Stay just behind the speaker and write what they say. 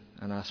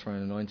and ask for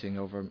an anointing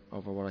over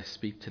what I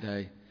speak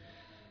today.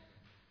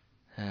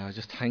 I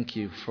just thank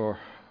you for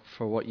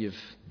what you've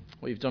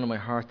done in my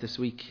heart this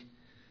week.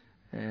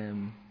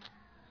 And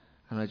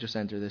I just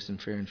enter this in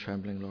fear and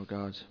trembling, Lord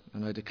God.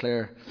 And I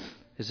declare,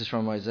 this is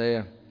from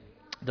Isaiah,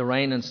 the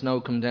rain and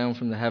snow come down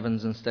from the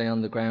heavens and stay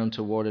on the ground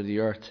to water the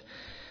earth.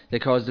 They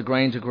cause the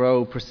grain to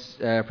grow,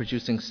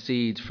 producing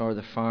seed for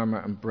the farmer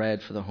and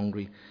bread for the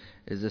hungry.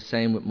 It is the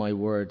same with my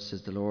word,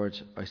 says the Lord.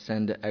 I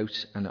send it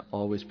out and it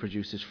always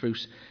produces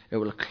fruit. It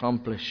will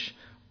accomplish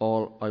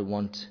all I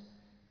want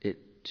it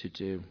to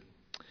do.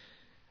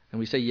 And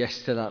we say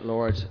yes to that,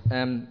 Lord.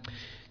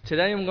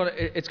 Today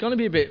it's going to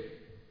be a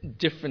bit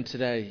different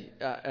today,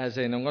 as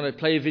in I'm going to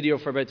play a video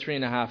for about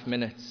 3.5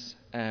 minutes,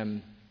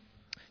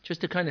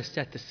 just to kind of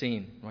set the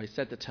scene, right?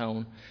 Set the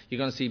tone. You're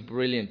going to see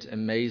brilliant,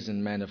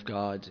 amazing men of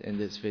God in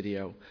this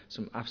video.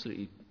 Some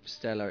absolutely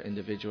stellar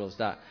individuals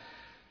that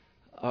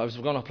I was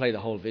going to play the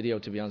whole video,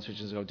 to be honest with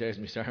you, so there's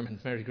my sermon,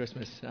 Merry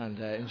Christmas, and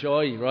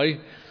enjoy, right?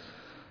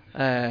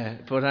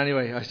 But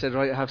anyway, I said,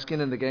 right, I have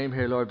skin in the game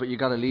here, Lord, but you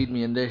got to lead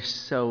me in this.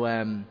 So,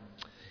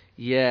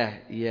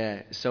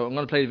 yeah. So I'm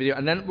going to play the video,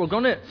 and then we're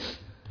going to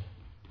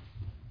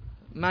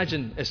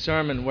imagine a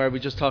sermon where we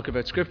just talk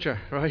about Scripture,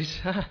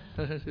 right?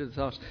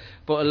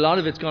 But a lot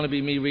of it's going to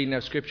be me reading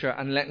out Scripture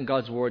and letting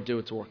God's Word do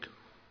its work.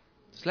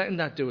 Just letting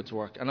that do its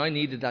work. And I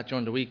needed that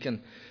during the week,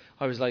 and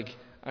I was like,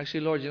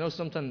 actually, Lord, you know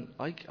something?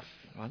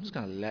 I'm just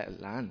going to let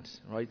it land,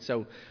 right?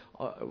 So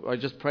I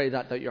just pray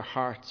that your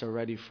hearts are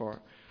ready for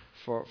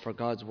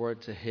God's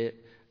Word to hit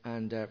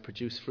and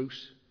produce fruit,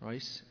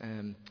 right?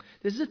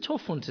 This is a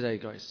tough one today,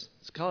 guys.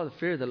 It's called the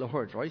fear of the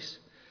Lord, right?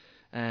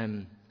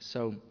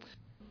 So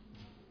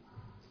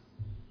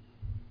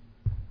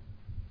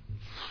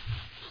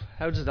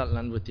how does that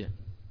land with you?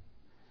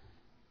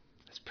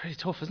 It's pretty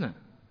tough, isn't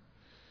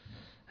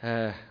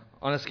it?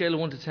 On a scale of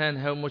 1 to 10,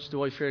 how much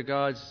do I fear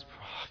God?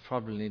 I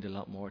probably need a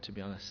lot more, to be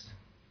honest.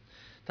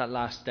 That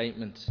last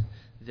statement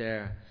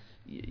there,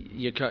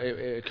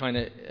 it kind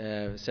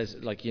of says,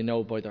 like, you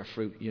know by their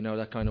fruit, you know,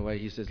 that kind of way.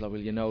 He says, like, well,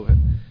 you know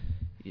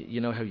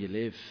how you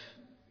live,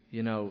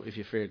 you know if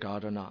you fear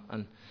God or not.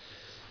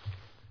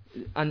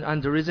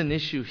 And there is an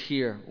issue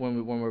here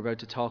when we're about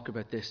to talk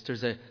about this.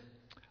 There's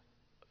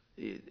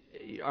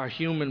our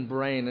human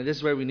brain, and this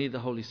is where we need the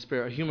Holy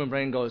Spirit. Our human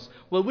brain goes,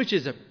 well, which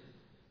is it?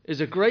 Is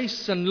it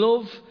grace and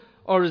love,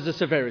 or is it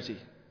severity?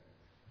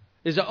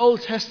 Is it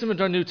Old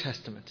Testament or New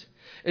Testament?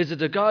 Is it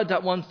the God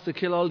that wants to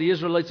kill all the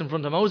Israelites in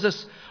front of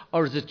Moses,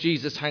 or is it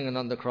Jesus hanging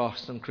on the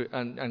cross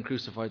and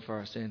crucified for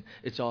our sin?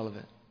 It's all of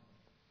it.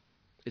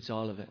 It's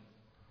all of it.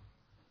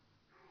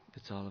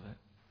 It's all of it.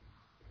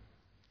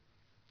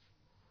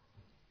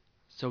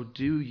 So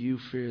do you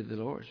fear the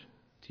Lord?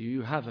 Do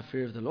you have a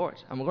fear of the Lord?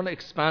 And we're going to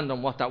expand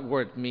on what that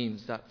word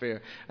means, that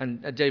fear.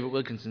 And David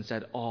Wilkinson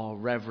said,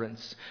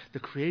 reverence the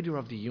creator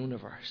of the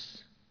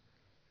universe.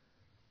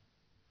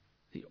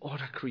 The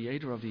utter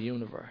creator of the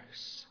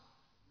universe.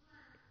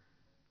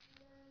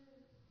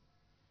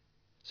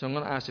 So I'm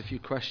going to ask a few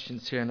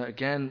questions here. And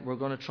again, we're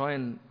going to try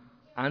and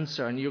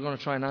answer. And you're going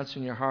to try and answer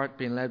in your heart,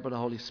 being led by the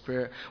Holy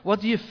Spirit.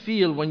 What do you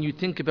feel when you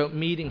think about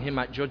meeting Him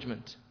at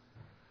judgment?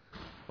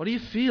 What do you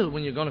feel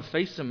when you're going to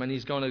face Him and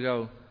He's going to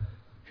go,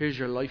 here's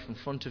your life in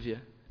front of you.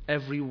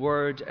 Every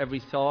word,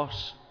 every thought.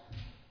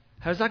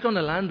 How's that going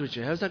to land with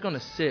you? How's that going to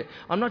sit?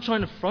 I'm not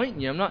trying to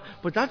frighten you.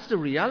 But that's the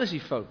reality,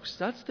 folks.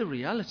 That's the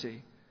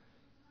reality.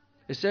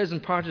 It says in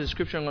part of the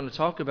scripture I'm going to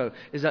talk about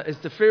is that it's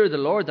the fear of the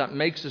Lord that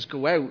makes us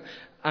go out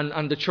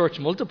and the church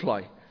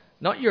multiply.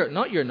 Not your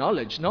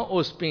knowledge, not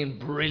us being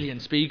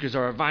brilliant speakers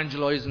or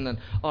evangelizing and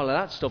all of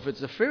that stuff.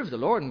 It's the fear of the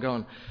Lord and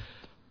going,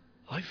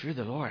 I fear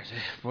the Lord.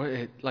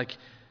 Like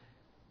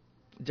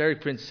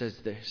Derek Prince says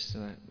this,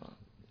 and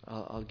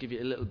I'll give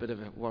you a little bit of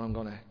what I'm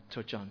going to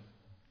touch on.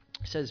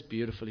 He says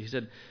beautifully, he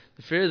said,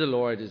 the fear of the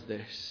Lord is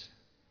this.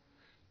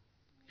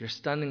 You're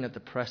standing at the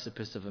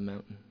precipice of a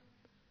mountain.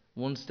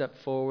 One step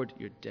forward,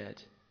 you're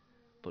dead.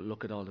 But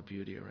look at all the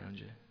beauty around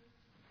you.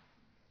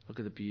 Look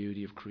at the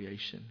beauty of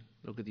creation.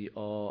 Look at the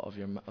awe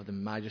of the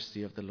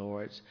majesty of the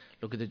Lord.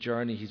 Look at the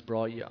journey He's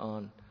brought you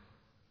on.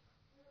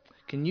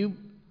 Can you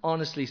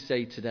honestly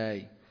say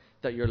today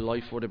that your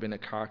life would have been a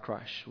car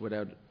crash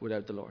without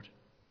the Lord?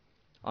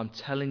 I'm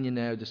telling you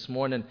now, this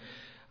morning,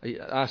 I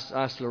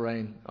asked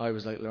Lorraine. I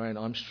was like, Lorraine,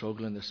 I'm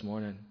struggling this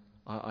morning.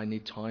 I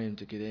need time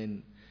to get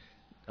in.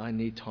 I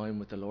need time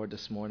with the Lord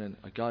this morning.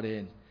 I got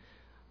in.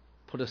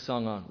 Put a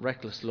song on,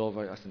 Reckless Love.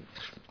 I said,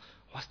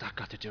 what's that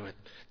got to do with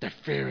the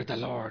fear of the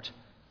Lord?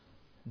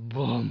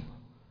 Boom.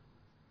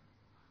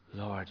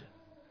 Lord,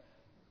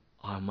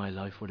 my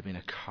life would have been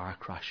a car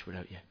crash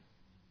without you.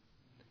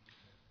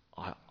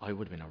 I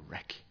would have been a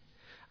wreck.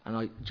 And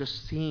I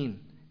just seen,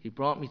 He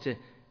brought me to,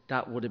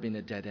 that would have been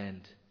a dead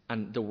end.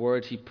 And the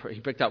word, he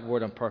picked that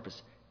word on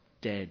purpose.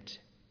 Dead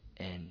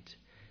end.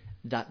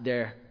 That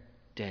there,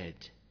 dead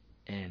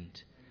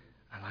end.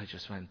 And I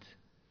just went,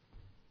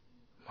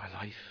 my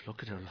life,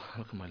 look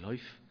at my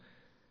life.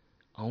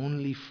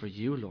 Only for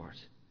you, Lord.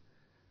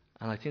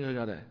 And I think I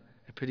got a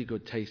pretty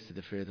good taste of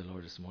the fear of the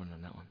Lord this morning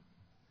on that one.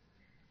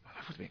 My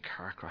life would be a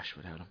car crash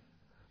without him.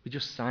 We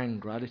just sang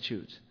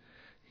gratitude.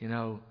 You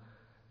know,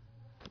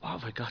 what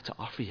have I got to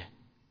offer you?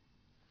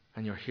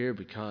 And you're here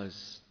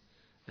because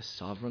a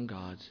sovereign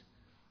God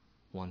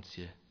wants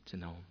you to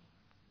know him.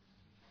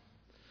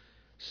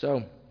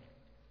 So,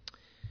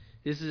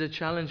 this is a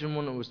challenging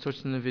one that was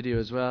touched in the video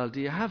as well. Do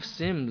you have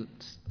sin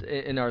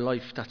in our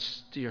life that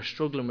you're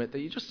struggling with that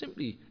you just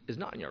simply is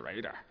not on your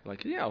radar?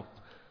 Like, you know,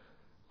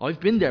 I've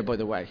been there, by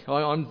the way.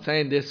 I'm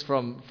saying this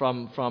from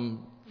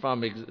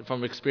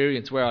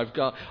experience, where I've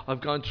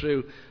gone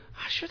through.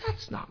 Sure,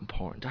 that's not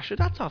important. Sure,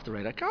 that's off the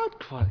radar.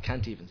 God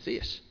can't even see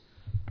it.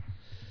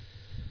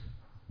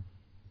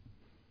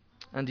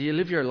 And do you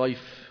live your life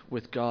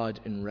with God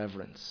in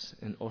reverence,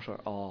 in utter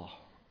awe?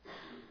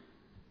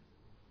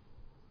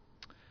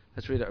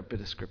 Let's read out a bit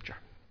of scripture.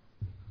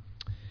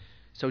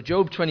 So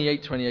Job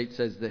 28:28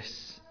 says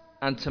this,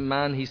 "And to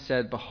man he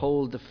said,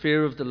 Behold, the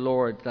fear of the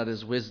Lord, that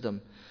is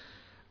wisdom,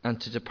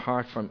 and to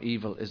depart from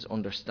evil is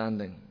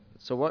understanding."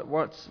 So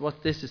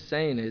what this is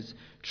saying is,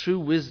 true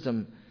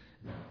wisdom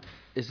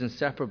is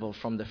inseparable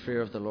from the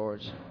fear of the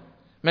Lord.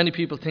 Many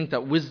people think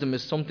that wisdom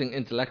is something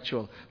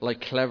intellectual,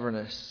 like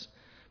cleverness,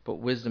 but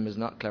wisdom is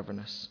not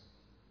cleverness,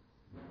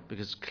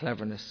 because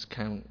cleverness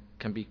can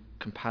be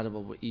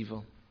compatible with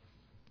evil.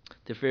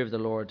 The fear of the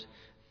Lord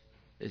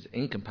is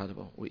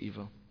incompatible with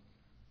evil.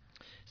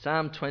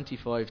 Psalm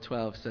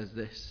 25:12 says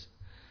this,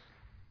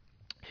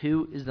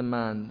 "Who is the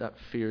man that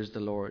fears the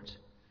Lord?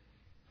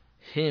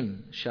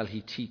 Him shall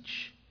he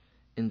teach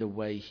in the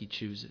way he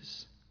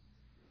chooses."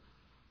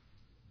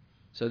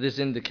 So this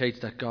indicates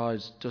that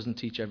God doesn't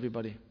teach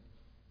everybody.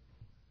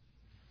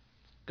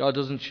 God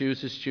doesn't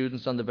choose his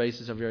students on the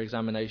basis of your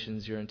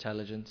examinations, your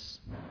intelligence.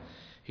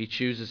 He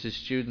chooses his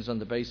students on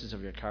the basis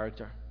of your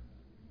character.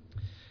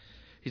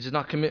 He does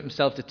not commit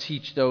himself to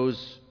teach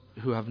those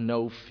who have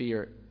no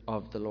fear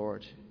of the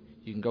Lord.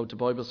 You can go to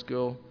Bible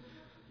school,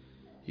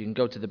 you can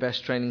go to the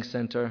best training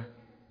center,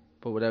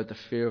 but without the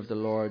fear of the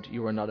Lord,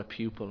 you are not a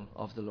pupil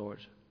of the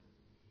Lord.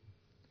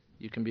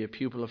 You can be a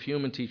pupil of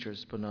human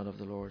teachers, but not of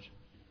the Lord.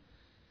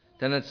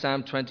 Then in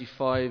Psalm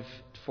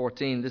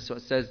 25:14, this is what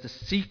it says, "The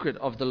secret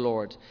of the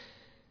Lord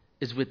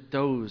is with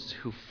those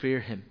who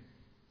fear him,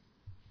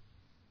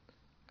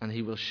 and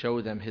he will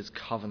show them his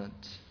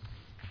covenant."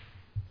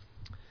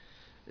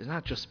 Isn't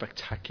that just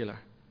spectacular?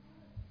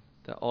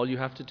 That all you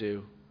have to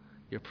do,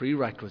 your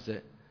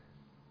prerequisite,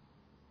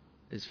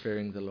 is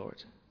fearing the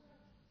Lord.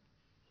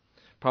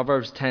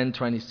 Proverbs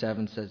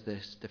 10:27 says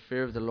this, "The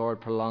fear of the Lord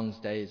prolongs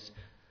days."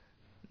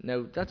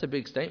 Now, that's a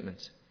big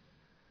statement.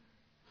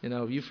 You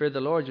know, if you fear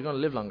the Lord, you're going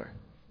to live longer.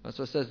 That's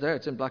what it says there.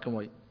 It's in black and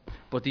white.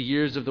 "But the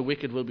years of the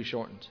wicked will be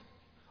shortened."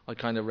 I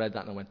kind of read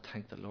that and I went,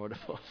 thank the Lord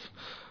above.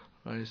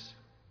 Right?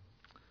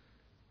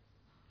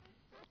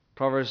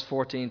 Proverbs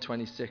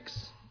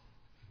 14:26.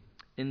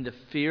 "In the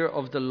fear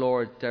of the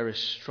Lord there is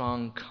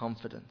strong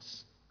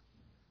confidence."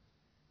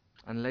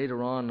 And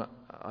later on,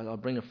 I'll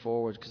bring it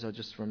forward because I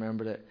just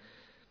remembered it.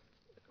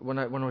 When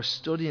I was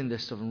studying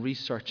this stuff and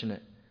researching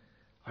it,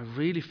 I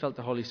really felt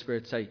the Holy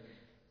Spirit say,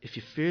 if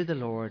you fear the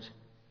Lord,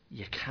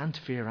 you can't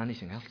fear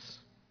anything else.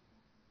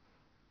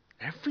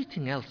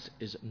 Everything else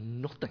is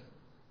nothing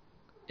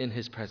in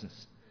his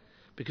presence.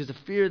 Because the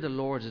fear of the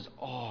Lord is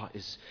awe,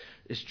 is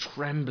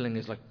trembling,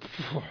 is like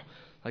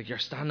you're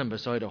standing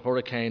beside a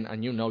hurricane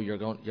and you know you're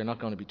not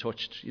going to be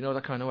touched. You know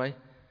that kind of way?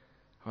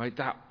 Right?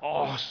 That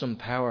awesome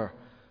power.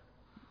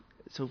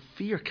 So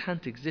fear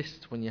can't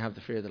exist when you have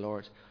the fear of the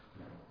Lord.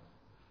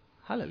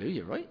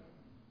 Hallelujah, right?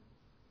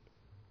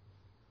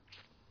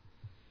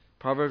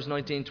 Proverbs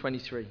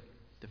 19:23.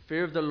 "The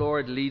fear of the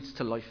Lord leads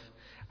to life,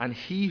 and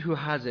he who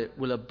has it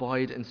will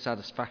abide in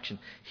satisfaction.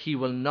 He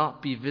will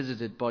not be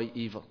visited by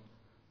evil."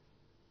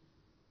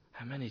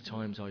 How many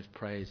times I've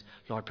prayed,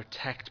 "Lord,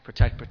 protect,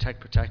 protect,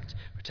 protect, protect,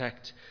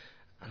 protect."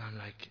 And I'm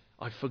like,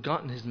 I've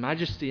forgotten his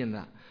majesty in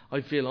that.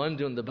 I feel I'm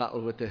doing the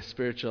battle with the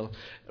spiritual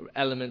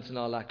elements and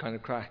all that kind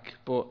of crack.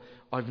 But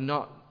I've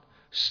not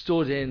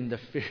stood in the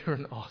fear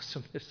and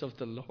awesomeness of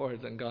the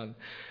Lord and gone,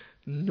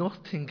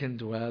 nothing can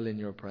dwell in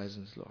your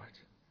presence, Lord.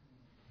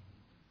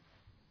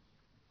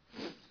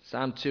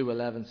 Psalm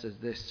 2:11 says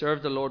this,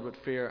 "Serve the Lord with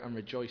fear and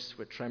rejoice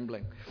with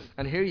trembling."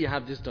 And here you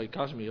have this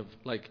dichotomy of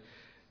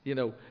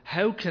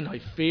how can I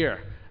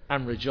fear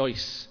and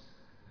rejoice?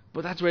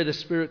 But that's where the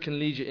Spirit can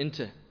lead you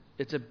into.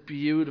 It's a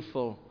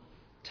beautiful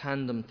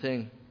tandem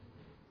thing.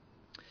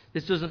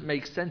 This doesn't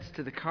make sense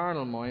to the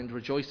carnal mind,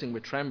 rejoicing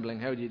with trembling.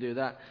 How do you do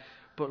that?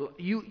 But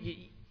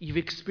you've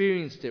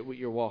experienced it with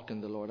your walk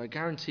in the Lord. I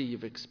guarantee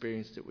you've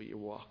experienced it with your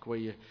walk, where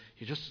you're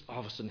just all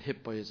of a sudden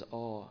hit by his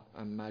awe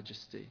and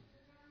majesty,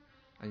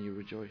 and you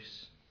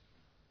rejoice.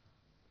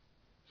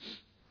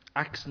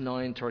 Acts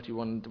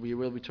 9:31, we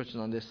will be touching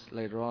on this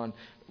later on,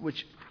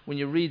 which when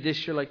you read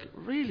this, you're like,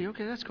 really?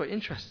 Okay, that's quite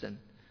interesting.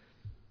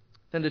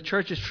 "Then the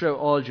churches throughout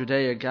all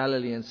Judea,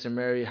 Galilee, and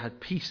Samaria had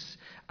peace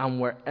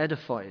and were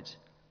edified,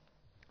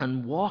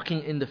 and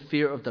walking in the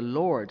fear of the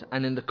Lord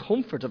and in the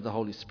comfort of the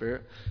Holy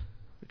Spirit."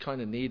 We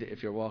kind of need it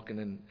if you're walking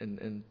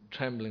in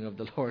trembling of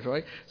the Lord,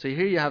 right? So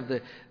here you have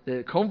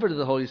the comfort of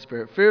the Holy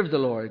Spirit, fear of the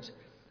Lord,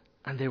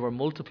 and they were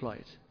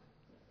multiplied.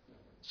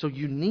 So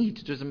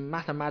there's a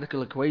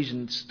mathematical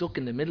equation stuck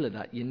in the middle of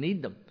that. You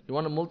need them. You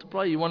want to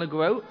multiply, you want to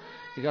go out,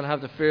 you got to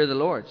have the fear of the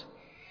Lord.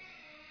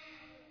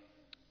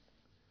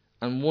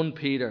 And 1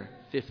 Peter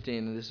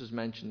 15, and this was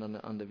mentioned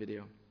on the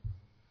video.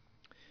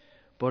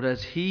 But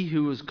as he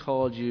who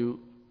called you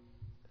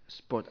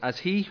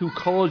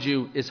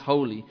is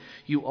holy,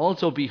 you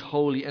also be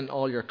holy in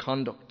all your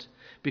conduct,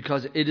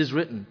 because it is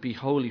written, "Be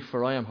holy,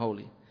 for I am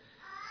holy."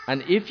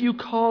 And if you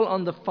call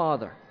on the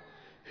Father,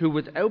 who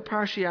without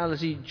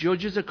partiality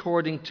judges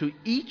according to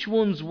each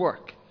one's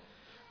work,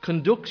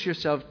 conduct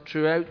yourself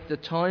throughout the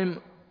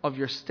time of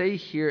your stay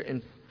here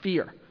in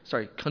fear.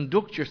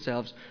 Conduct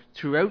yourselves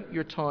throughout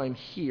your time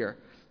here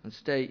and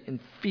stay in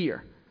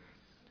fear,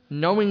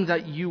 knowing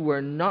that you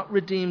were not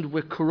redeemed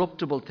with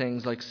corruptible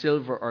things like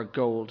silver or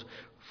gold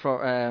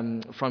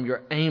from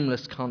your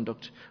aimless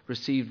conduct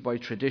received by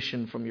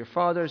tradition from your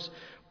fathers,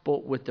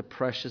 but with the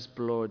precious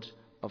blood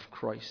of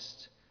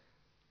Christ,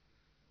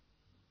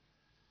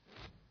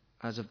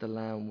 as of the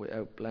Lamb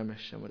without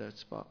blemish and without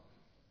spot.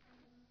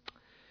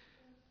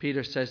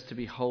 Peter says to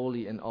be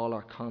holy in all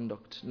our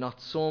conduct.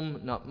 Not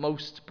some, not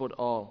most, but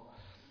all.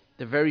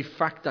 The very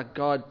fact that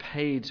God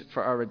paid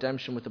for our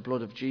redemption with the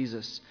blood of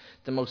Jesus,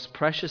 the most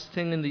precious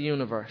thing in the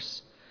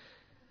universe,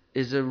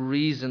 is a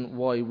reason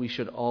why we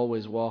should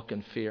always walk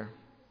in fear.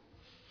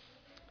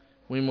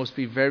 We must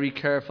be very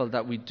careful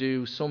that we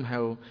don't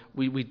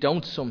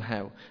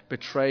somehow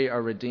betray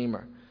our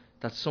Redeemer,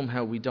 that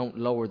somehow we don't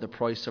lower the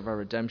price of our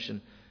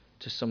redemption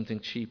to something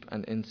cheap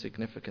and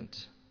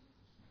insignificant.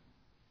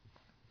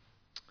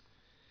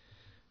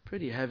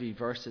 Pretty heavy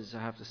verses, I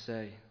have to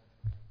say.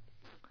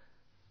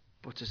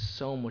 But there's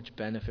so much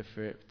benefit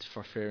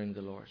for fearing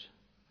the Lord.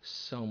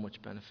 So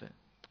much benefit.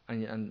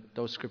 And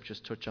those scriptures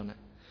touch on it.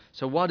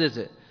 So what is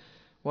it?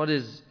 What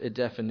is a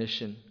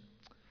definition?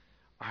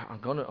 I'm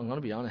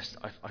gonna be honest.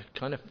 I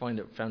kind of found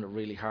it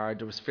really hard.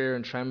 There was fear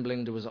and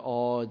trembling. There was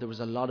awe. There was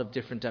a lot of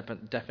different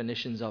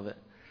definitions of it.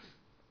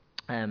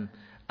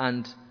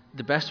 And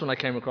the best one I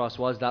came across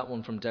was that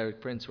one from Derek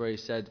Prince, where he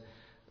said,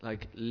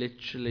 like,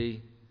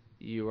 literally,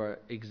 you are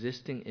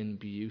existing in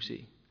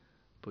beauty,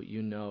 but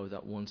you know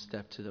that one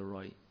step to the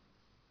right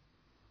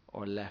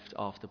or left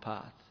off the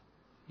path,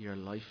 your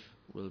life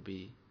will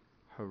be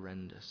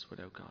horrendous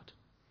without God.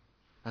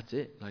 That's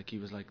it. Like, he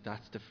was like,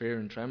 that's the fear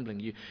and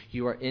trembling.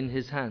 You are in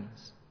his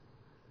hands.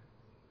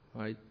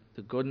 Right?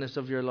 The goodness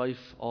of your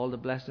life, all the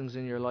blessings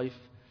in your life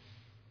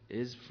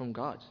is from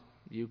God.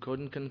 You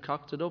couldn't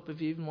concoct it up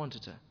if you even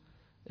wanted to.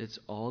 It's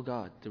all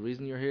God. The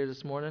reason you're here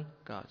this morning,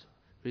 God.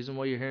 The reason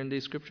why you're hearing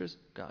these scriptures,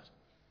 God.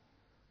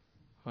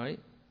 Right?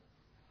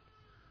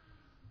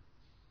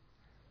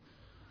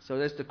 So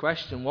that's the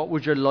question. What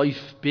would your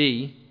life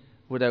be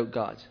without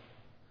God?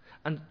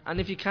 And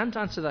if you can't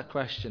answer that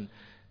question,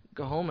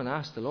 go home and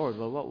ask the Lord,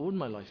 well, what would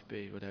my life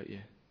be without you?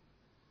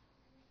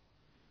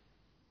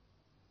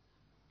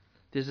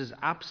 This is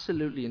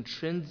absolutely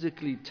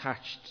intrinsically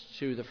attached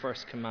to the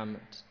first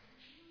commandment.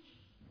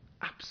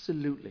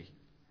 Absolutely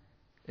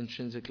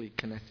intrinsically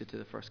connected to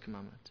the first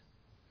commandment.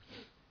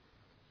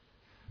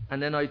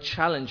 And then I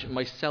challenge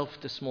myself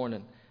this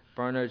morning,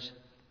 Bernard,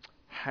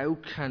 I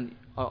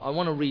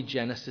want to read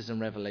Genesis and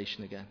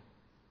Revelation again.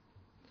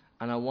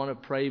 And I want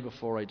to pray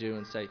before I do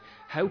and say,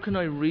 how can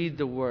I read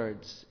the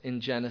words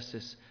in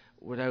Genesis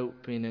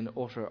without being in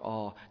utter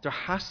awe? There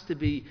has to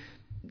be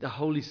the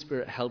Holy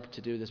Spirit help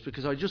to do this,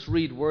 because I just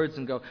read words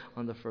and go,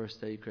 on the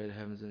first day he created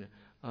heavens and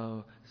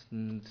earth.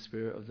 The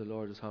Spirit of the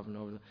Lord is hovering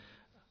over them.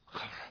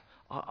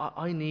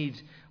 I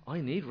need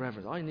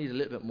reverence. I need a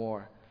little bit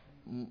more.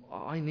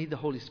 I need the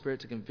Holy Spirit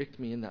to convict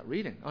me in that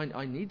reading.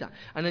 I need that.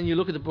 And then you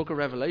look at the book of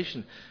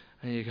Revelation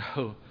and you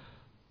go,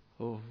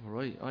 oh,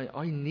 right.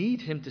 I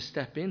need him to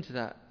step into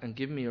that and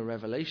give me a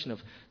revelation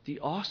of the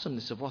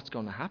awesomeness of what's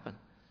going to happen.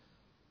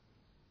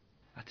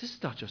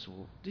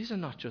 These are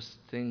not just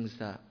things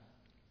that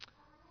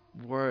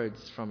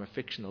words from a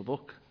fictional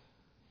book.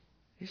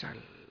 These are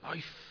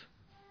life.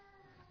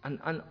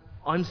 And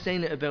I'm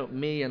saying it about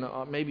me, and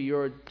maybe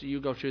you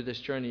go through this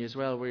journey as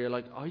well, where you're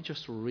like, I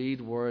just read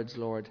words,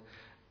 Lord,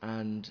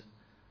 and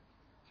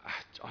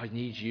I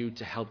need you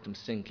to help them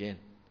sink in.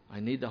 I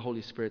need the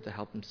Holy Spirit to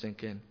help them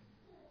sink in.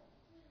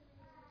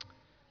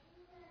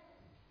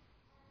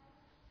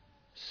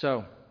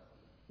 So,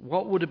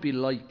 what would it be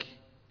like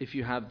if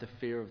you have the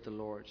fear of the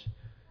Lord?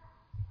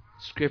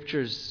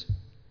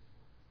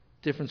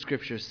 Different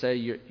scriptures say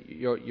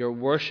your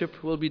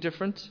worship will be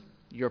different.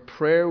 Your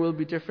prayer will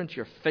be different.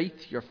 Your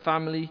faith, your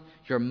family,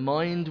 your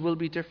mind will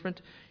be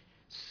different.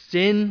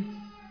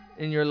 Sin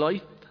in your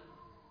life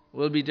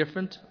will be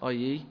different,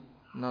 i.e.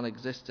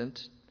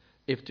 non-existent,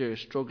 if they're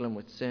struggling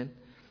with sin.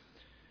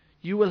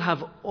 You will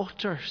have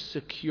utter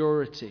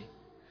security.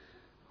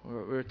 We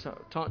were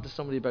talking to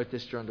somebody about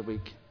this during the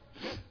week.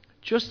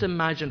 Just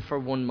imagine for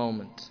one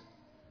moment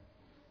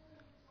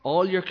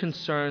all your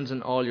concerns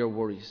and all your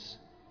worries,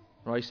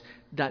 right?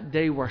 That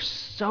they were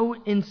so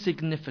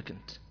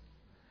insignificant,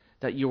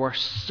 that you are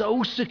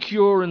so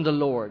secure in the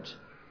Lord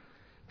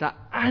that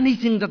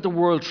anything that the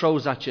world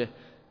throws at you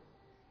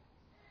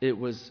it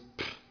was,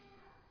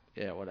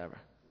 yeah, whatever.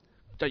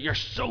 That you're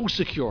so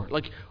secure,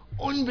 like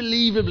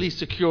unbelievably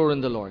secure in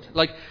the Lord.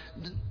 Like,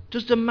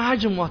 just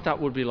imagine what that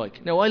would be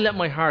like. Now, I let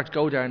my heart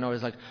go there and I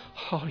was like,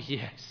 oh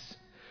yes,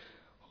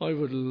 I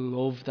would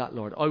love that,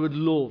 Lord. I would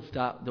love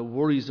that the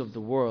worries of the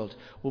world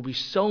will be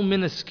so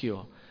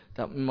minuscule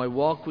that in my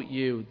walk with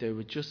you, they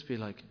would just be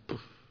like,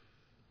 poof.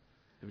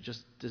 They would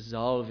just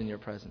dissolve in your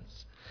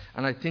presence.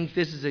 And I think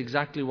this is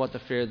exactly what the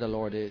fear of the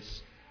Lord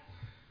is.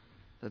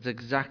 That's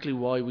exactly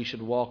why we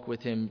should walk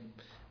with Him.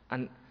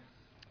 And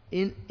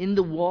in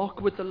the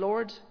walk with the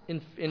Lord,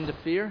 in the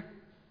fear,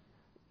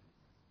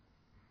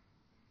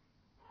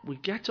 we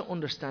get to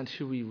understand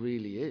who He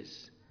really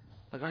is.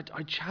 Like,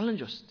 I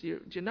challenge us. Do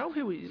you know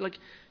who He, like,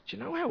 do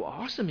you know how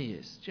awesome He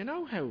is? Do you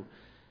know how,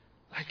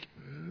 like,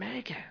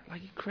 mega, like,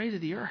 He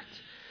created the earth?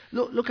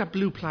 Look at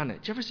Blue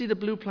Planet. Do you ever see the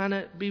Blue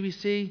Planet,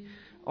 BBC,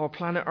 or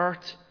Planet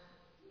Earth?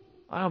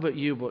 I don't know about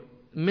you, but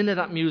the minute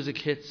that music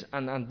hits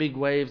and big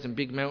waves and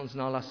big mountains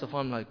and all that stuff,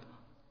 I'm like,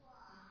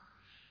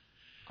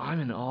 I'm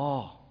in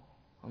awe.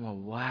 I'm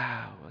like,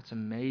 wow, that's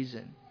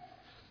amazing.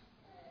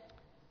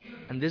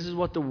 And this is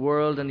what the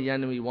world and the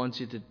enemy wants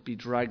you to be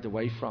dragged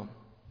away from.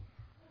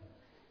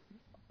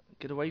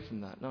 Get away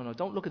from that. No,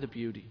 don't look at the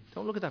beauty.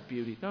 Don't look at that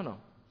beauty. No.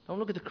 Don't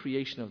look at the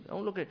creation of it.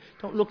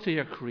 Don't look to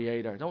your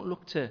Creator. Don't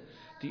look to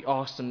the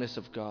awesomeness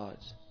of God.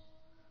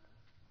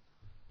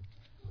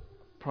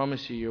 I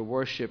promise you, your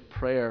worship,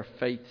 prayer,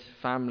 faith,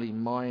 family,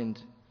 mind,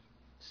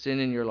 sin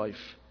in your life,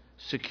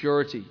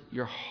 security,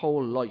 your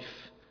whole life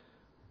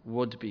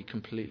would be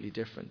completely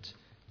different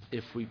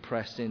if we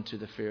press into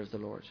the fear of the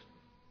Lord.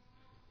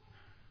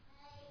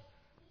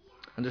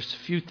 And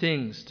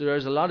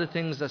there's a lot of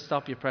things that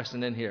stop you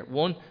pressing in here.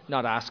 One,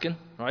 not asking,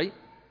 right?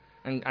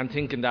 And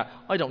thinking that,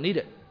 I don't need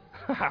it.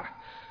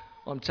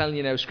 I'm telling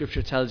you now,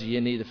 Scripture tells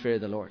you need the fear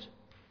of the Lord.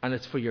 And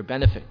it's for your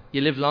benefit.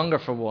 You live longer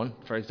for one,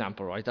 for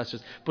example, right?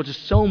 But there's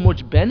so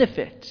much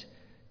benefit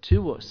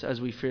to us as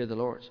we fear the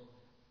Lord.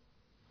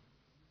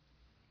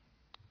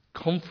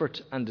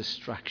 Comfort and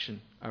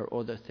distraction are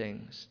other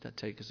things that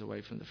take us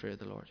away from the fear of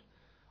the Lord.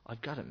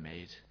 I've got it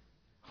made.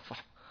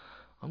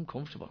 I'm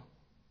comfortable.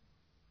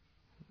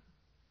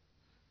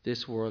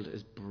 This world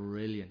is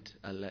brilliant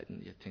at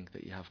letting you think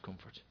that you have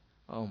comfort.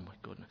 Oh my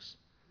goodness.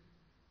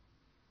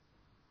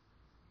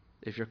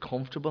 If you're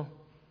comfortable,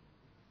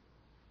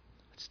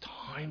 it's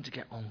time to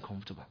get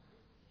uncomfortable.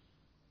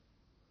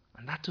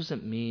 And that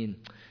doesn't mean,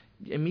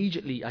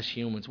 immediately as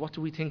humans, what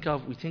do we think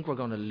of? We think we're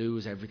going to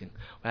lose everything.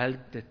 Well,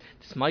 the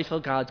smithful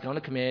God's going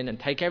to come in and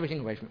take everything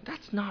away from you.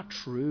 That's not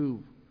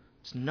true.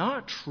 It's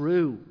not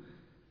true.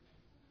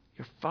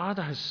 Your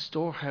Father has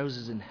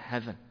storehouses in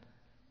heaven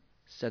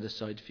set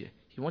aside for you.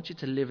 He wants you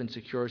to live in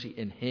security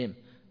in Him,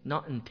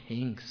 not in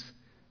things.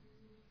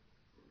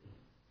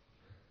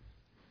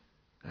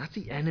 And that's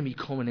the enemy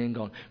coming in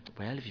going,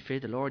 well, if you fear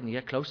the Lord and you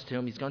get closer to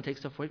Him, He's going to take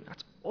stuff away.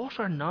 That's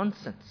utter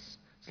nonsense.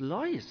 It's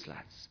lies,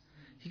 lads.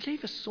 He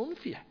gave His Son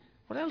for you.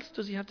 What else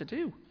does He have to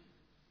do?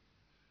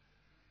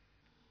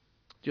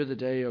 The other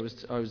day I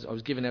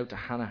was giving out to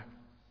Hannah.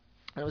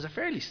 And it was a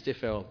fairly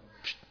stiff old,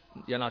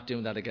 you're not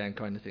doing that again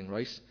kind of thing,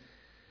 right?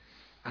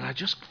 And I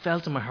just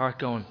felt in my heart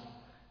going,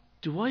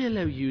 do I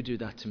allow you do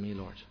that to me,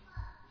 Lord?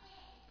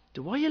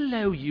 Do I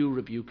allow you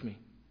rebuke me?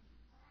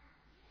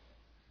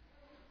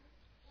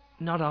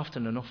 Not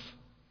often enough.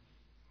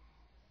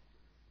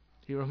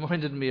 He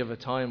reminded me of a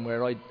time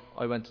where I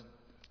went,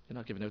 you're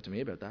not giving out to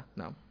me about that?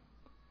 No.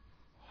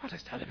 What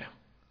is that about?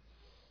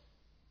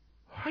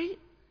 Right?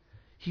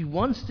 He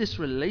wants this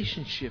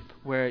relationship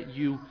where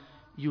you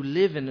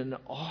live in an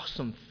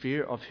awesome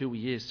fear of who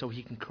He is so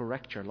He can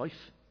correct your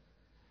life.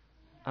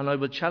 And I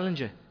will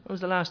challenge you. When was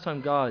the last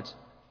time God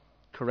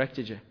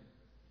corrected you?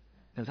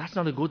 Now that's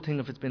not a good thing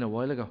if it's been a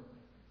while ago.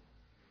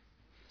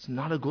 It's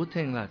not a good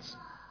thing, lads.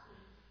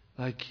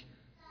 Like,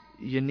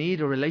 you need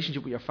a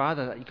relationship with your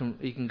Father that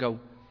you can go,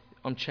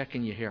 I'm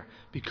checking you here.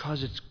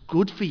 Because it's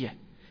good for you.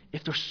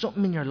 If there's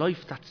something in your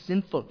life that's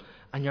sinful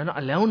and you're not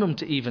allowing Him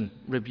to even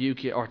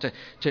rebuke you or to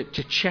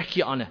check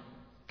you on it,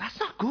 that's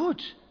not good.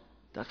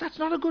 That's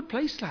not a good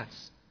place,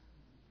 lads.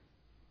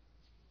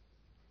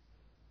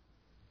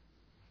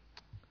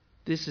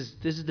 This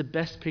is the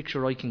best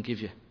picture I can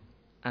give you.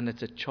 And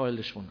it's a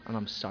childish one, and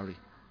I'm sorry.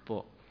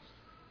 But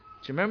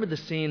do you remember the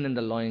scene in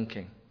The Lion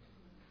King?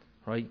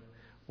 Right?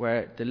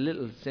 Where the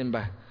little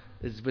Simba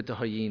is with the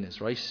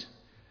hyenas, right?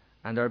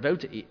 And they're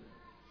about to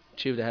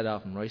chew the head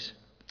off him, right?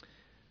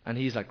 And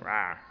he's like,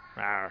 rawr,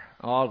 rawr.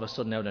 All of a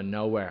sudden, out of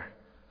nowhere,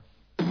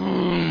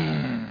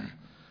 boom!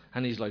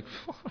 And he's like,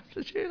 what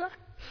did you hear that?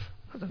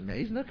 That's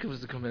amazing. That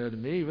was coming out of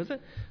me, was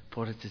it?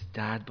 But it's his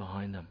dad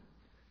behind him.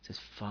 It's his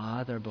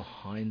father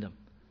behind him.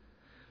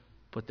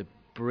 But the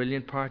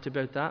brilliant part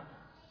about that,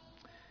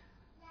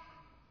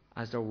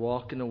 as they're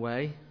walking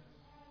away,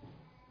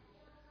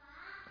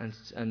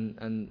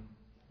 and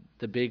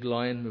the big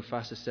lion,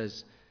 Mufasa,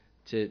 says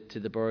to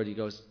the bird, he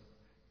goes,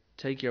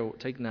 take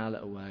Nala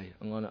away.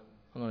 I'm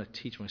gonna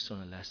teach my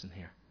son a lesson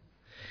here.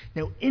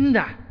 Now in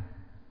that,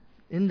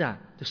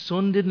 the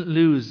son didn't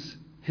lose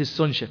his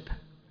sonship.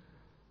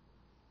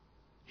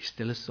 He's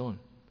still a son.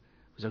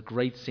 There's a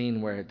great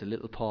scene where the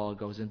little paw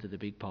goes into the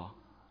big paw.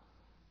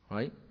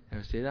 Right?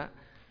 Ever see that?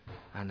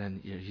 And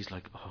then he's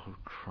like, oh,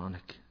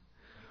 chronic.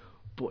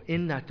 But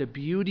in that, the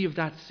beauty of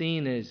that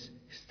scene is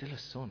he's still a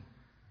son.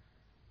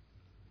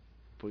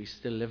 But he's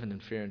still living in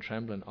fear and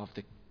trembling of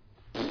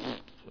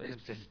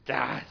it's his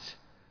dad.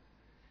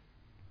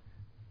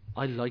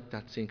 I like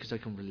that scene because I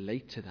can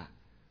relate to that.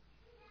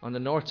 On the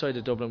north side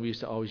of Dublin, we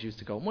always used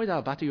to go, my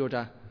dad, batter your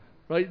dad.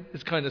 Right?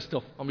 This kind of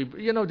stuff. I mean,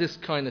 this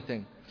kind of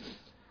thing.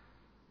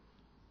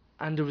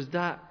 And there was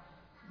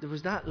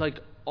that like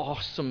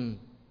awesome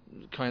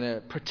kind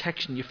of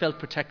protection. You felt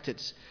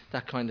protected,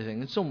 that kind of thing,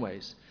 in some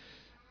ways.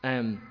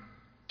 And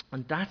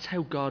that's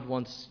how God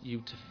wants you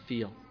to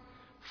feel.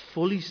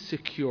 Fully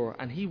secure.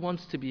 And He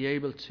wants to be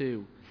able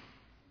to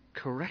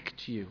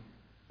correct you.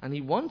 And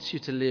He wants you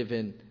to live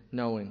in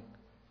knowing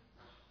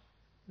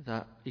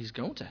that He's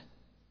going to.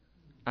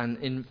 And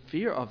in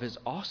fear of His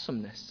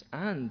awesomeness.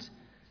 And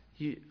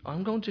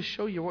I'm going to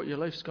show you what your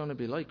life's going to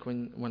be like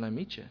when I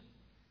meet you.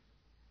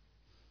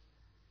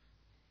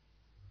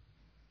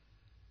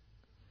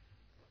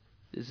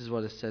 This is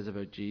what it says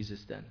about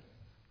Jesus then.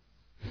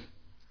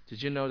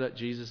 Did you know that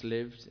Jesus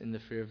lived in the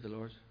fear of the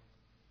Lord?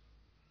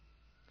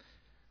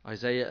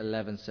 Isaiah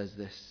 11 says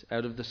this,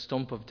 out of the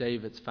stump of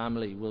David's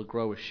family will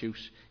grow a shoot,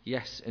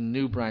 yes, a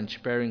new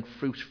branch bearing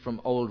fruit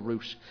from old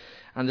root,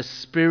 and the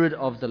Spirit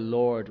of the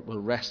Lord will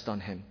rest on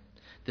him.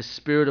 The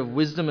Spirit of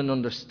wisdom and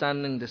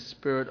understanding, the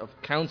Spirit of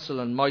counsel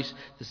and might,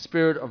 the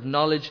Spirit of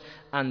knowledge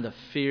and the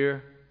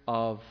fear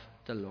of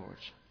the Lord.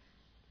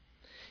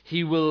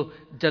 He will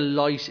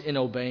delight in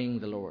obeying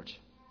the Lord.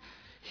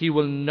 He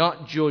will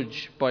not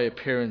judge by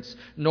appearance,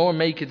 nor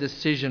make a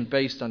decision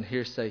based on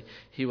hearsay.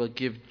 He will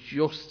give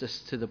justice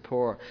to the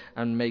poor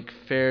and make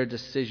fair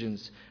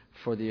decisions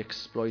for the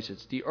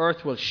exploited. The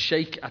earth will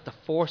shake at the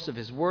force of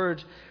His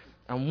word,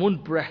 and one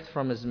breath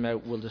from His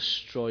mouth will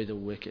destroy the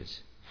wicked.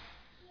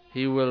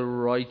 He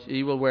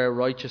will wear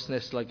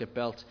righteousness like a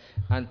belt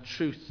and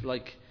truth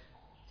like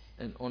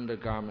an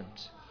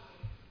undergarment.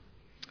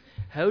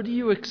 How do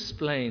you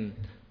explain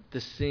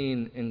the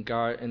scene in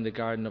the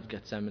Garden of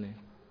Gethsemane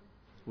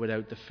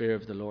without the fear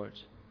of the Lord?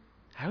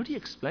 How do you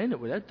explain it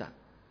without that?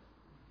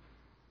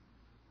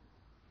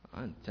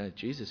 I'm telling you,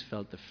 Jesus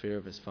felt the fear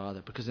of His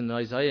Father, because in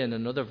Isaiah, in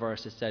another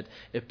verse, it said,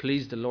 it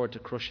pleased the Lord to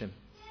crush Him.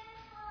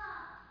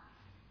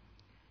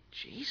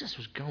 Jesus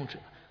was going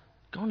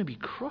to be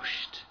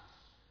crushed,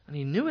 and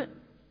He knew it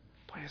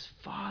by His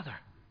Father.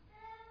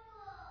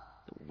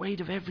 The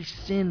weight of every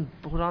sin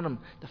put on Him.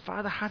 The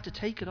Father had to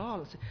take it all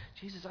and say,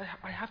 Jesus,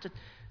 I have to.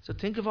 So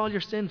think of all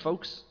your sin,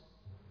 folks.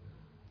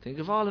 Think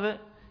of all of it.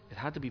 It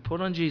had to be put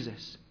on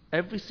Jesus.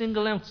 Every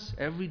single ounce,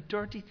 every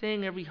dirty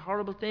thing, every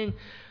horrible thing.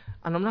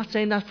 And I'm not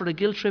saying that for a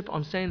guilt trip.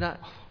 I'm saying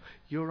that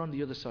you're on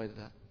the other side of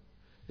that.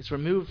 It's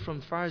removed from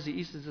far as the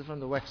east is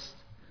from the west.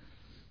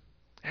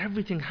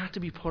 Everything had to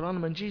be put on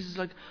Him. And Jesus is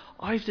like,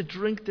 I have to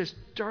drink this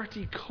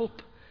dirty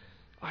cup.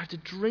 I have to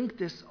drink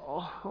this.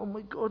 Oh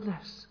my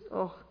goodness.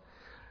 Oh,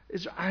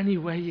 is there any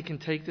way you can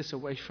take this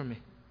away from me?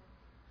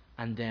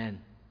 And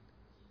then,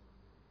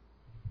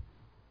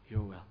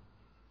 your will,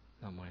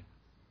 not mine.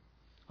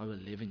 I will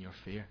live in your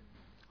fear.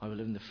 I will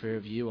live in the fear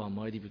of you,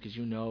 Almighty, because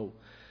you know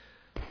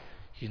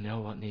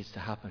what needs to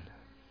happen.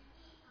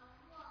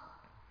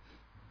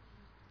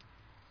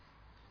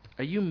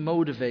 Are you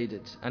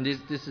motivated? And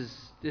this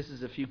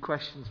is a few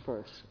questions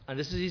first. And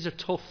these are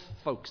tough,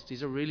 folks.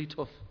 These are really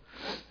tough.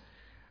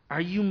 Are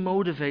you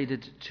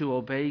motivated to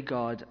obey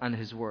God and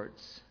His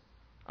words?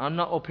 I'm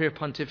not up here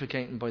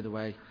pontificating, by the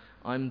way.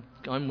 I'm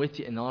with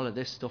you in all of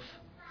this stuff.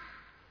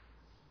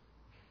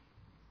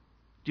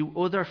 Do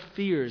other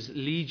fears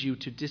lead you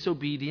to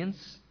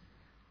disobedience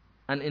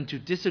and into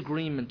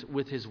disagreement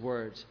with His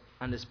word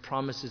and His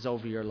promises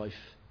over your life?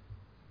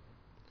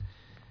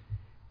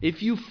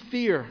 If you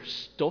fear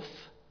stuff,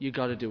 you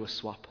got to do a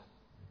swap.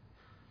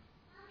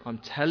 I'm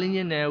telling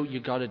you now, you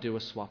got to do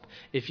a swap.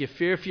 If you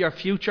fear for your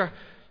future,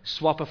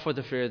 swap it for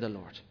the fear of the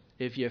Lord.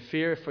 If you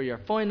fear for your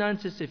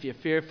finances, if you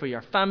fear for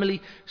your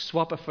family,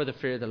 swap it for the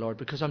fear of the Lord.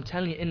 Because I'm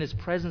telling you, in His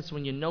presence,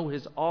 when you know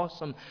His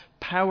awesome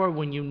power,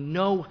 when you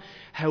know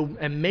how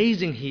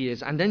amazing He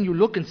is, and then you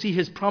look and see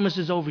His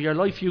promises over your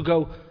life, you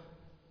go,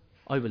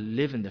 I will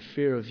live in the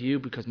fear of you,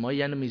 because my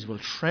enemies will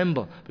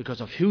tremble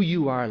because of who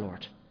you are,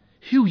 Lord.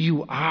 Who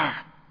you are.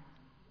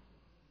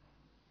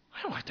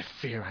 I don't have to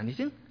fear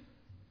anything.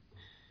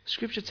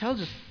 Scripture tells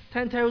us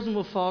 10,000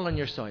 will fall on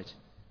your side.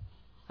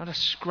 Not a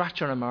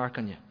scratch or a mark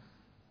on you.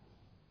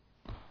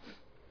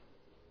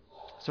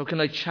 So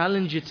can I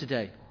challenge you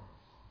today?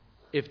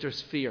 If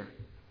there's fear,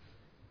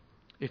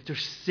 if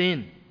there's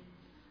sin,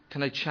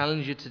 can I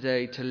challenge you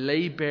today to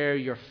lay bare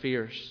your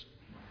fears?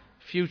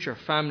 Future,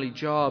 family,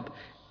 job,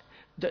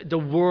 the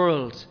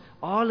world,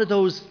 all of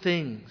those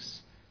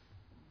things.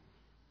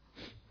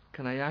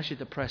 Can I ask you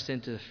to press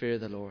into the fear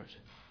of the Lord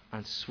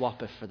and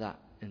swap it for that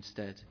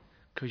instead?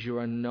 Because you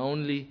are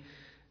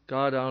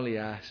God only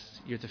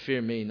asks you to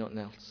fear me, nothing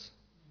else.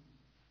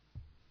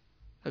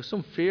 Now,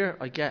 some fear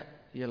I get.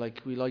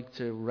 we like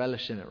to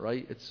relish in it,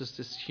 right? It's just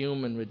this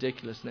human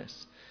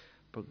ridiculousness.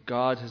 But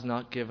God has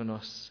not given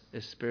us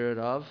a spirit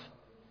of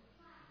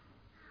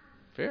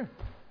fear,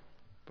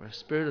 but a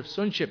spirit of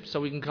sonship, so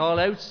we can call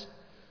out,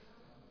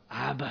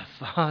 Abba,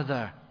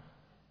 Father.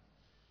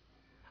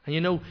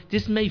 And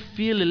this may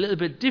feel a little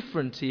bit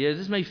different to you.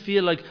 This may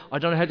feel like, I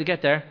don't know how to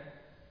get there.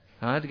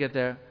 I don't know how to get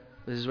there.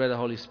 This is where the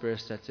Holy Spirit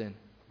steps in.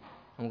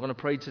 I'm going to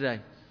pray today.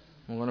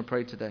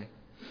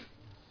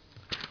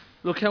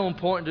 Look how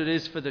important it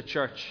is for the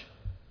church.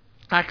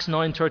 Acts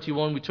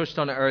 9:31, we touched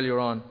on it earlier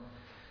on.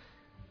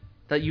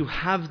 That you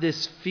have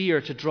this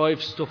fear to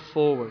drive stuff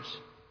forward.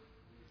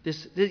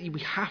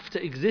 We have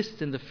to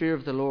exist in the fear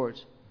of the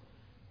Lord.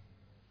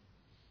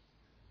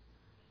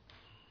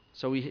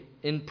 So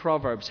in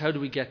Proverbs, how do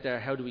we get there?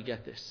 How do we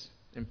get this?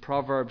 In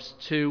Proverbs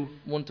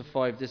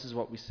 2:1-5, this is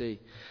what we see.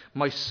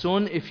 My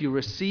son, if you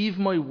receive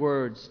my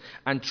words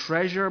and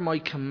treasure my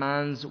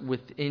commands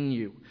within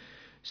you,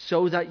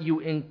 so that you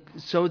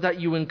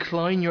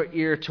incline your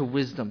ear to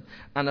wisdom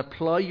and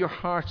apply your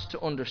heart to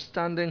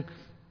understanding.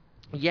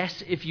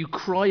 Yes, if you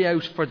cry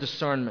out for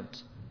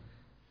discernment,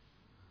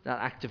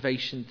 that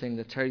activation thing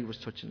that Terry was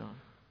touching on,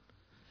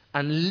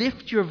 and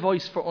lift your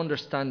voice for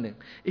understanding.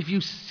 If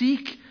you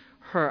seek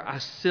her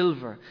as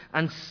silver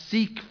and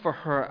seek for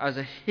her as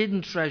a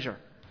hidden treasure,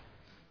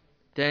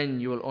 then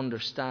you will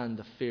understand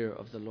the fear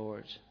of the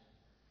Lord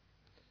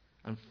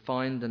and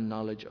find the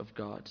knowledge of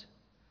God.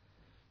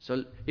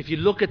 So if you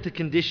look at the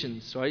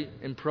conditions, right,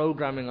 in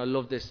programming, I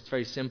love this. It's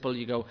very simple.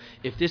 You go,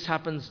 if this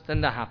happens, then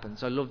that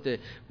happens. I love the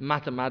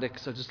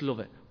mathematics. I just love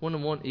it. 1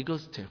 and 1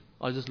 equals 2.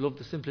 I just love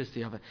the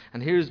simplicity of it.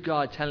 And here's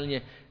God telling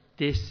you,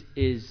 this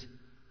is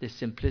the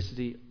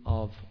simplicity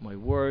of my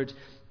word.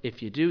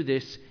 If you do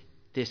this,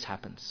 this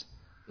happens.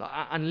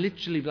 And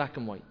literally black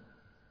and white.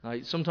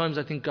 Right? Sometimes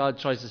I think God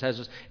tries to tell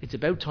us, it's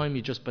about time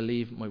you just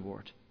believe my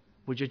word.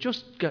 Would you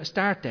just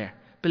start there?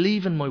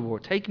 Believe in my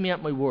word. Take me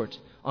at my word.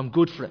 I'm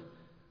good for it.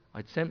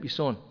 I'd sent my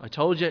son. I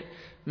told you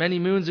many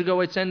moons ago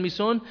I'd send my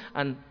son,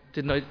 and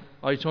didn't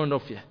I turned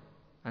up for you.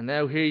 And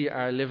now here you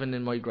are living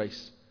in my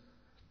grace.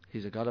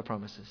 He's a God of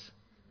promises.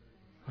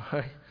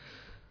 Alright?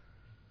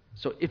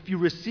 So if you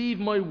receive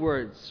my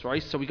words,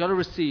 right? So we got to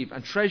receive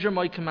and treasure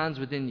my commands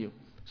within you.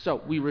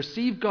 So we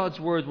receive God's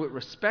word with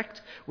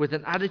respect, with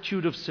an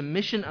attitude of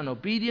submission and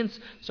obedience.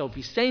 So if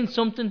he's saying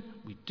something,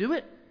 we do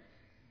it.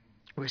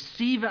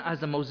 Receive it as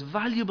the most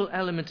valuable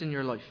element in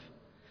your life.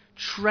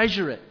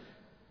 Treasure it.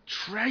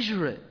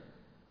 Treasure it.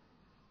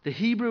 The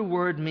Hebrew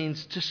word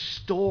means to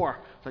store,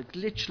 like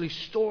literally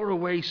store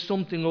away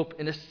something up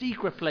in a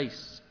secret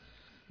place.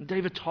 And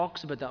David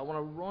talks about that. I want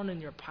to run in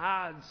your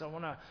paths. I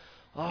want to,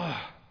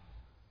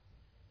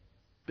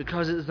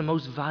 because it is the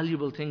most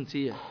valuable thing to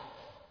you.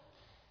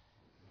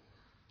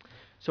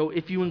 So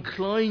if you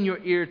incline your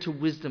ear to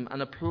wisdom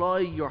and apply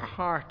your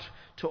heart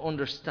to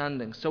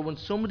understanding. So when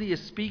somebody is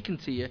speaking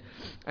to you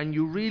and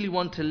you really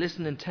want to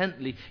listen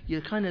intently,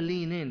 you kind of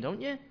lean in,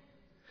 don't you?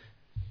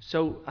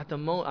 So at the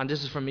moment, and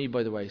this is for me,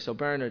 by the way. So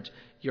Bernard,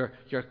 your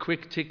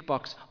quick tick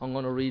box, I'm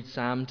going to read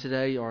Psalm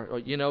today, or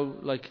I'm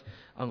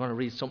going to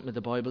read something of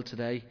the Bible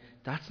today.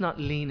 That's not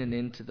leaning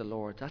into the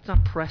Lord. That's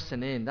not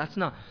pressing in. That's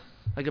not,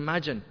 like,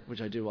 imagine, which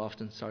I do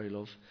often. Sorry,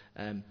 love.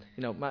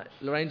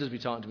 Lorraine does be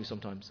talking to me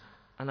sometimes,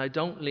 and I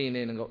don't lean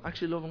in and go,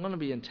 actually, love, I'm going to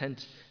be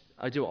intent.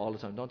 I do it all the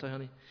time, don't I,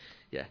 honey?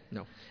 Yeah,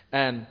 no.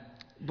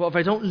 But if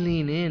I don't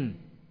lean in,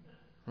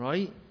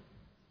 right,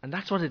 and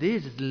that's what it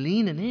is. It's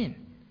leaning in.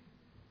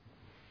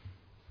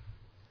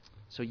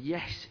 So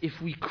yes,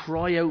 if we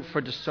cry out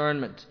for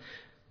discernment,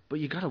 but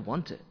you got to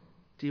want it.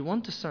 Do you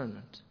want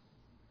discernment?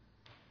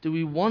 Do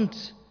we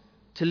want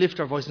to lift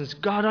our voice and say,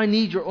 God, I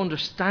need your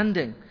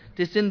understanding?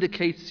 This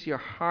indicates your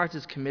heart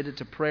is committed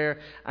to prayer,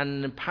 and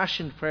an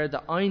impassioned prayer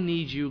that I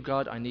need you,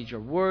 God. I need your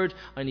word.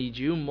 I need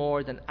you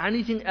more than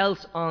anything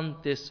else on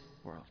this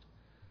world.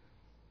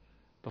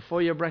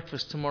 Before your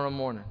breakfast tomorrow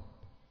morning,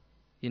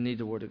 you need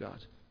the word of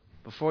God.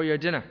 Before your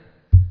dinner,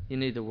 you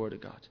need the word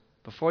of God.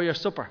 Before your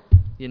supper,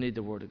 you need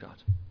the word of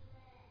God.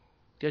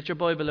 Get your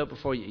Bible out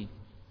before you eat.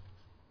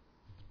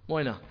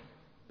 Why not?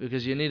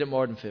 Because you need it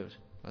more than food.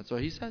 That's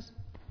what he says.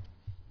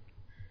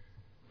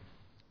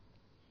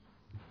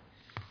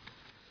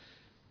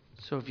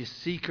 So if you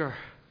seek her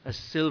as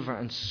silver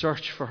and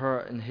search for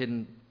her in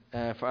hidden,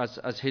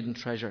 as hidden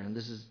treasure, and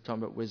this is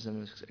talking about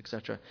wisdom,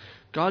 etc.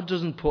 God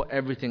doesn't put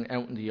everything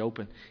out in the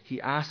open.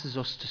 He asks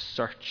us to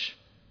search.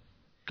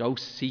 Go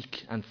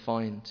seek and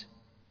find.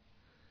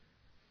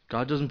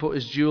 God doesn't put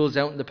his jewels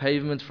out in the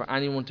pavement for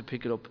anyone to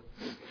pick it up.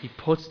 He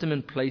puts them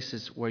in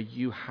places where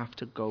you have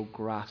to go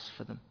grasp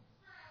for them.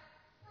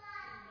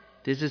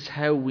 This is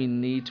how we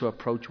need to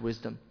approach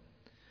wisdom.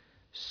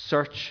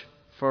 Search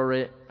for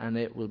it and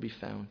it will be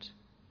found.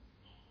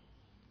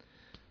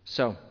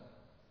 So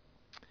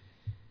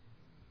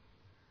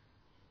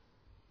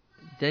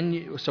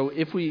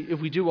if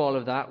we do all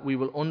of that, we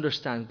will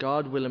understand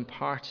God will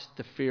impart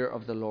the fear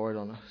of the Lord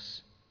on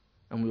us,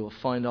 and we will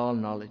find all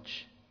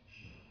knowledge.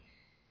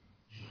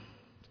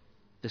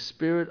 The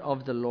Spirit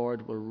of the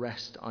Lord will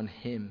rest on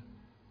him.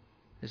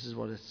 This is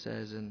what it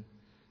says in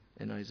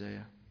in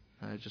Isaiah.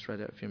 I just read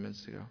it a few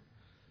minutes ago.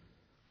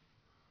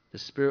 The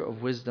spirit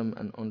of wisdom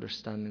and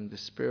understanding, the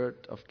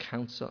spirit of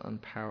counsel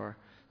and power,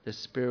 the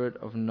spirit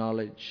of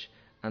knowledge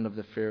and of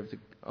the fear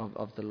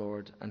of the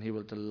Lord, and he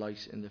will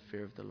delight in the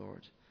fear of the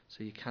Lord.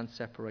 So you can't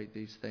separate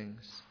these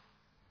things.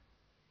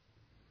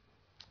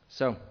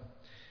 So,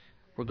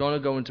 we're going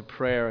to go into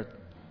prayer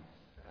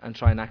and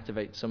try and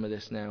activate some of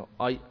this now.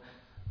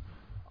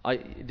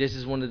 This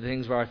is one of the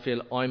things where I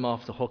feel I'm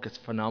off the hook. It's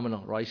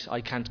phenomenal, right?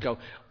 I can't go.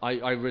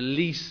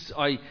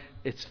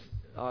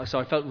 So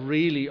I felt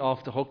really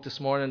off the hook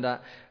this morning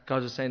that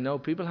God was saying, no,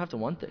 people have to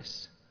want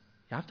this.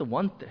 You have to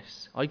want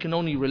this. I can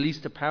only release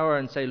the power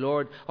and say,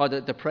 Lord, or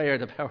the prayer,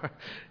 the power.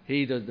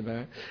 He does the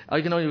power.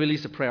 I can only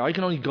release the prayer. I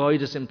can only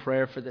guide us in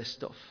prayer for this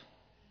stuff.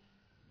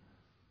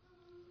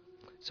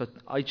 So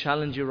I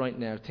challenge you right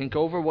now. Think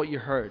over what you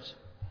heard.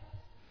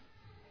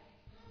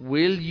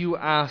 Will you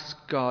ask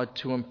God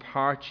to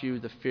impart you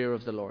the fear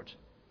of the Lord?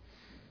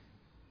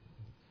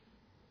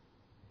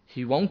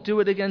 He won't do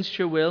it against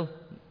your will.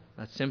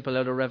 That's simple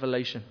out of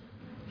Revelation.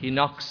 He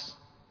knocks.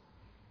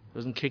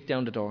 Doesn't kick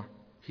down the door.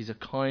 He's a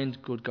kind,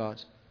 good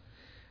God.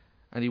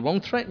 And he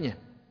won't threaten you.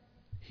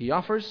 He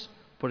offers,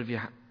 but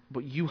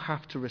you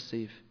have to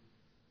receive.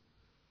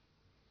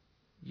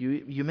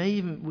 We may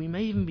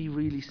even be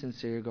really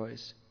sincere,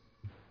 guys.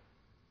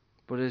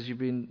 But as we've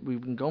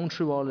been going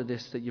through all of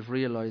this, that you've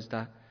realised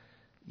that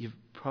you've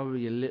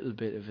probably a little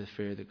bit of a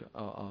fear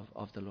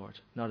of the Lord.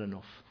 Not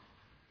enough.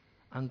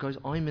 And guys,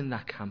 I'm in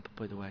that camp,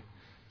 by the way.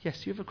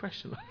 Yes, you have a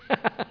question.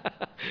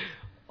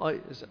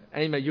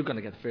 Amen. You're going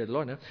to get the fear of the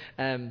Lord now.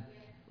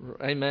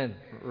 Amen.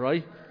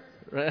 Right?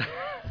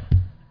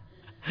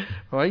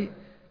 Right?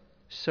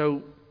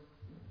 So,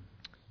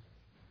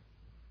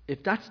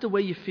 if that's the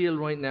way you feel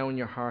right now in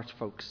your heart,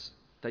 folks,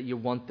 that you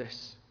want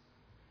this,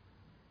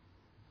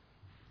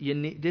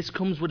 this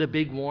comes with a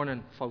big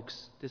warning,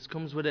 folks. This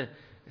comes with a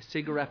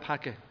cigarette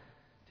packet.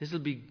 This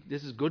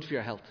is good for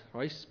your health,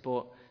 right?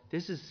 But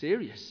this is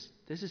serious.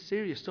 This is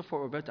serious stuff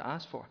what we're about to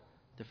ask for,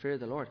 the fear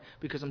of the Lord.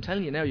 Because I'm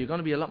telling you now, you're going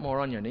to be a lot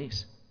more on your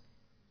knees.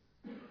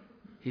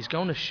 He's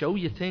going to show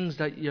you things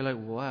that you're like,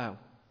 wow.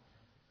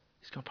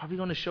 He's probably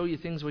going to show you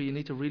things where you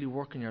need to really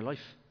work in your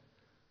life.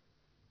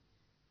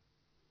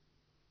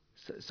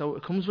 So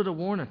it comes with a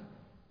warning.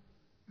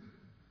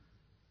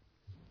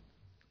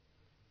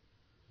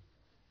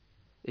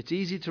 It's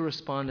easy to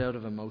respond out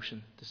of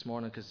emotion this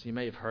morning because you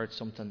may have heard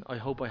something. I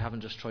hope I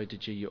haven't just tried to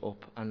G you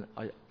up, and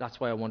that's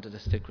why I wanted to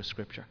stick with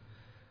Scripture.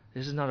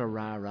 This is not a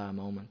rah-rah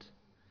moment.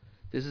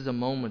 This is a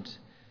moment.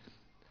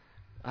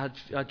 I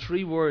had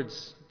 3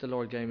 words the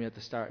Lord gave me at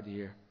the start of the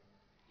year.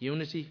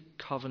 Unity,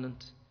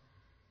 covenant.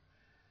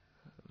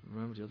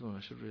 Remember the other one?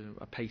 I should read it.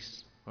 A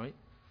pace, right?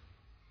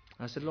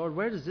 And I said, Lord,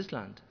 where does this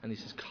land? And he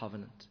says,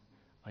 covenant.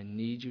 I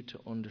need you to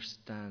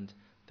understand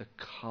the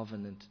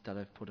covenant that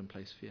I've put in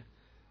place for you.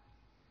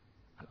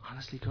 And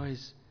honestly,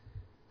 guys,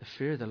 the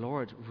fear of the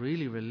Lord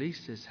really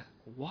releases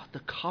what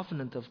the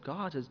covenant of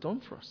God has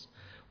done for us.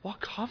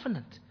 What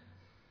covenant?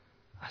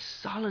 As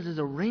solid as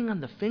a ring on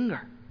the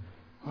finger,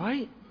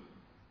 right?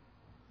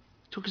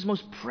 Took his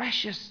most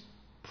precious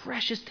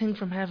thing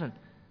from heaven.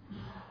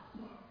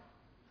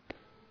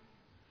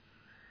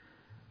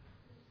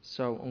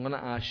 So I'm going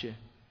to ask you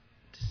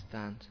to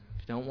stand.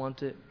 If you don't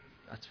want it,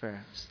 that's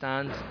fair.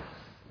 Stand.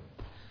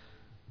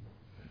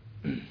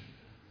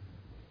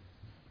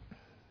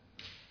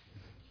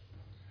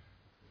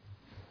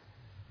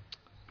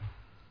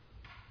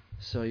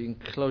 So you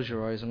can close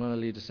your eyes. I'm going to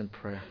lead us in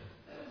prayer.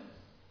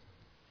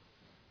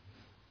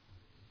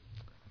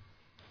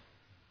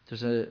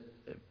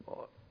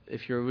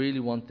 If you really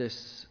want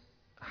this,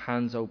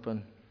 hands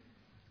open.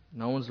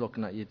 No one's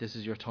looking at you. This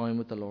is your time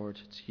with the Lord.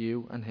 It's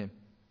you and him.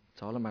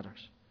 It's all that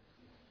matters.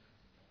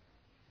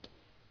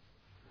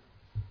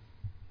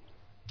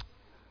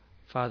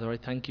 Father, I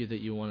thank you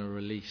that you want to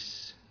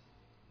release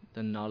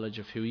the knowledge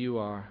of who you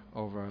are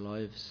over our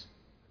lives.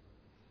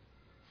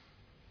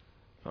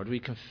 Lord, we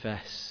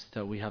confess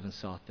that we haven't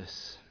sought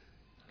this.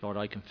 Lord,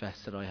 I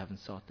confess that I haven't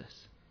sought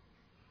this.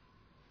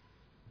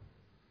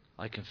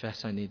 I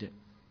confess I need it.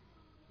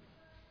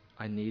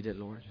 I need it,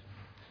 Lord.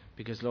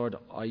 Because, Lord,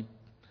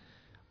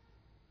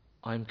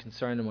 I'm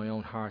concerned in my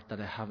own heart that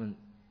I haven't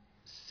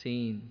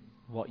seen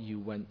what you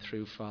went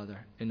through, Father,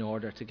 in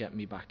order to get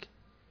me back.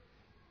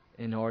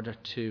 In order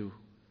to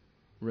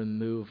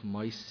remove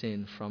my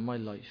sin from my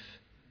life.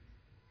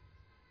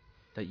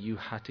 That you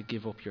had to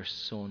give up your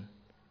Son.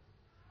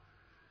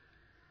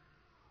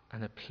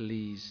 And it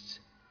pleased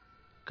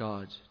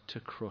God to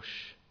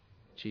crush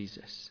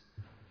Jesus.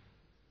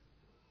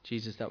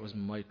 Jesus, that was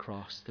my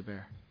cross to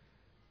bear.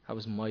 That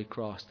was my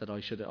cross that I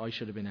should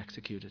have been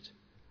executed.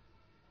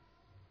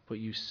 But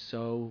you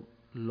so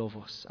love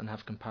us and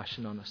have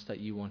compassion on us that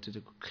you wanted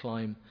to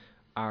climb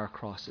our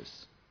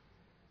crosses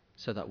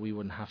so that we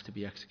wouldn't have to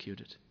be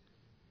executed.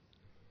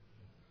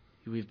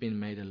 We've been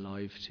made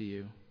alive to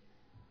you.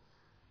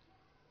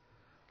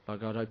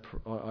 Lord God,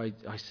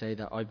 I say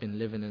that I've been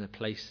living in a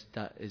place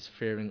that is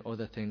fearing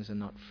other things and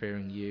not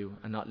fearing you,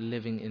 and not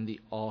living in the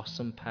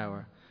awesome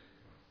power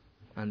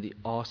and the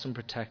awesome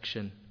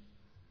protection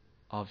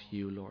of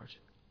you, Lord.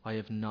 I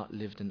have not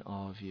lived in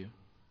awe of you.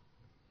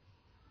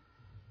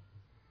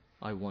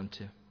 I want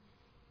to.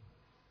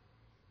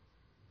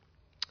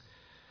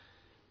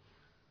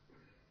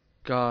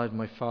 God,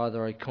 my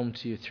Father, I come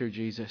to you through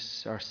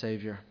Jesus, our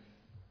Saviour.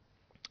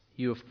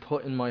 You have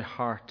put in my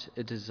heart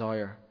a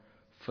desire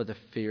for the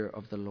fear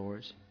of the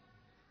Lord.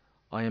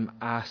 I am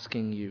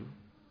asking you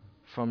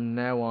from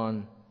now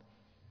on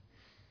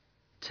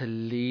to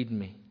lead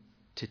me,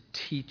 to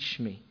teach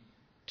me,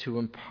 to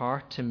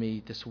impart to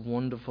me this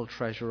wonderful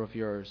treasure of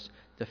yours,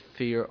 the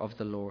fear of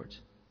the Lord.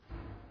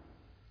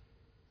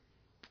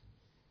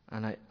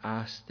 And I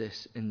ask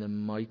this in the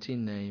mighty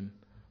name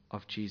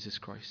of Jesus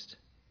Christ.